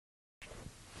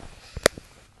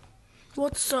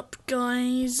What's up,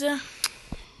 guys?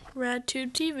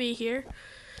 RadTube TV here.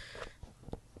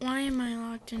 Why am I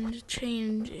locked into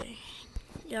changing?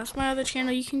 Yeah, that's my other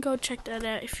channel. You can go check that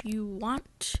out if you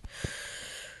want.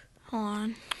 Hold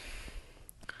on.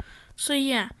 So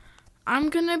yeah, I'm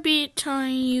gonna be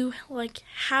telling you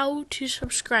how to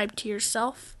subscribe to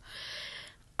yourself.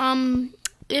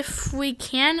 If we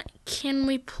can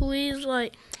we please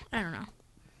I don't know.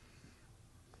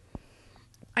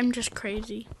 I'm just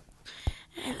crazy.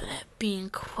 Being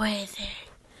crazy.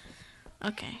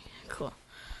 Okay, cool.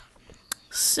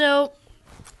 So,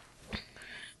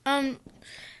 how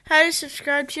to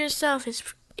subscribe to yourself is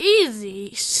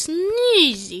easy,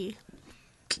 sneezy.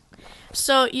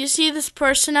 So, you see this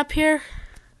person up here?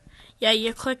 Yeah,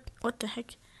 you click, what the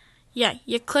heck? Yeah,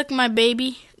 you click my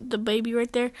baby, the baby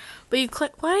right there. But you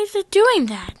click, why is it doing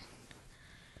that?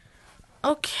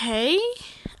 Okay,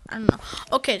 I don't know.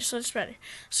 Okay, so it's better.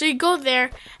 So you go there,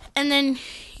 and then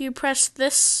you press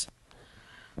this,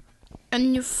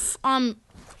 and if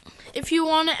you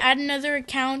want to add another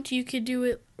account, you could do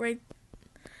it right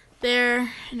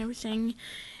there and everything.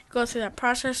 Go through that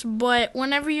process. But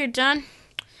whenever you're done,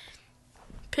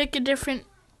 pick a different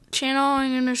channel.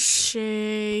 I'm going to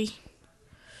say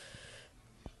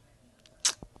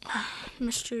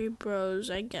Mystery Bros,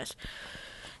 I guess.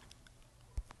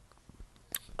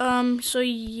 So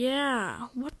yeah.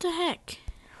 What the heck?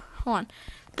 Hold on.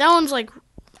 That one's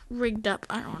rigged up.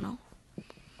 I don't know.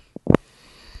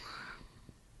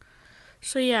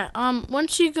 So yeah,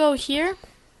 once you go here,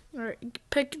 or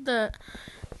pick the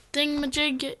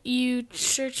thingamajig, you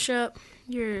search up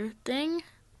your thing.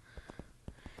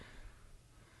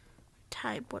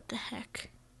 Type, what the heck?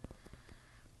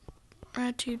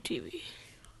 RadTube TV.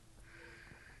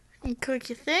 And click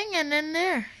your thing, and then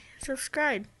there,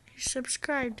 subscribe. You're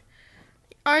subscribed.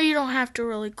 Or you don't have to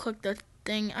really click the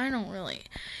thing. I don't really.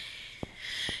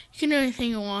 You can do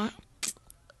anything you want.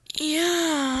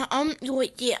 Yeah.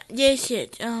 Wait. Yeah. That's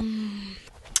it.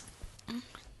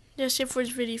 That's it for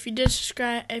this video. If you did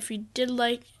subscribe, if you did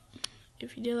like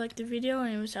the video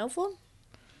and it was helpful,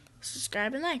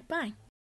 subscribe and like. Bye.